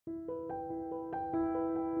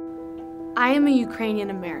I am a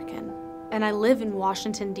Ukrainian-American, and I live in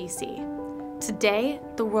Washington, D.C. Today,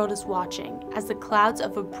 the world is watching as the clouds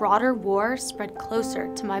of a broader war spread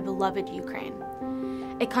closer to my beloved Ukraine,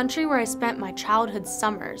 a country where I spent my childhood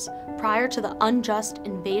summers prior to the unjust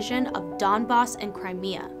invasion of Donbas and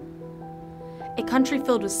Crimea. A country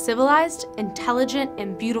filled with civilized, intelligent,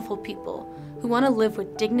 and beautiful people who want to live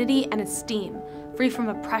with dignity and esteem, free from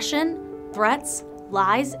oppression, threats,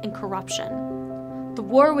 lies, and corruption. The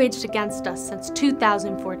war waged against us since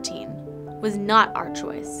 2014 was not our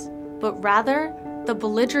choice, but rather the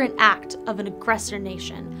belligerent act of an aggressor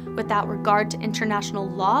nation without regard to international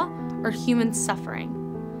law or human suffering.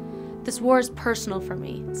 This war is personal for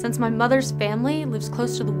me, since my mother's family lives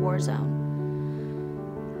close to the war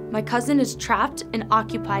zone. My cousin is trapped in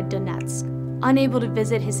occupied Donetsk, unable to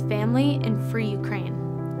visit his family in free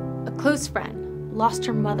Ukraine. A close friend lost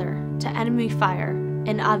her mother to enemy fire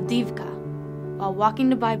in Avdivka while walking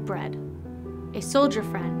to buy bread. A soldier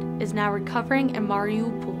friend is now recovering in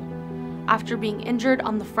Mariupol after being injured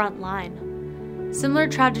on the front line. Similar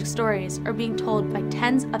tragic stories are being told by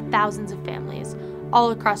tens of thousands of families all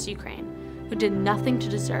across Ukraine who did nothing to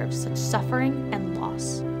deserve such suffering and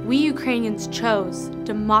loss. We Ukrainians chose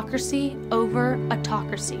democracy over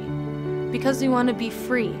autocracy because we want to be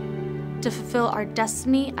free to fulfill our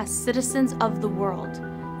destiny as citizens of the world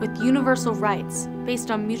with universal rights based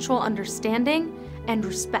on mutual understanding and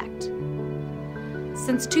respect.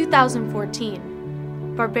 Since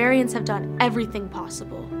 2014, barbarians have done everything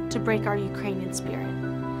possible to break our Ukrainian spirit.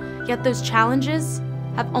 Yet those challenges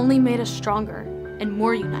have only made us stronger and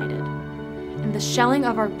more united. And the shelling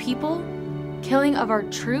of our people, killing of our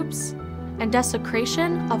troops, and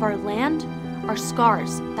desecration of our land are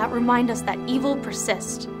scars that remind us that evil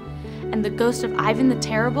persists, and the ghost of Ivan the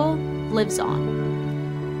Terrible lives on.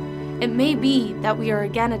 It may be that we are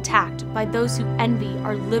again attacked by those who envy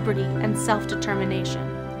our liberty and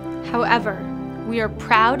self-determination. However, we are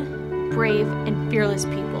proud, brave, and fearless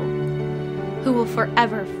people who will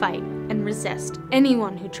forever fight and resist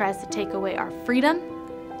anyone who tries to take away our freedom,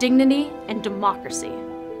 dignity, and democracy.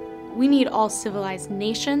 We need all civilized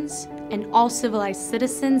nations and all civilized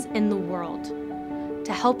citizens in the world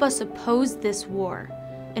to help us oppose this war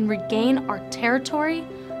and regain our territory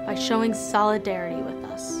by showing solidarity with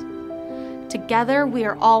us. Together we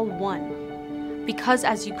are all one, because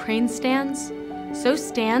as Ukraine stands, so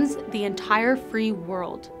stands the entire free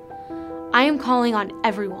world. I am calling on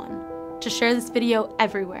everyone to share this video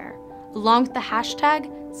everywhere, along with the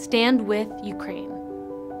hashtag #StandWithUkraine.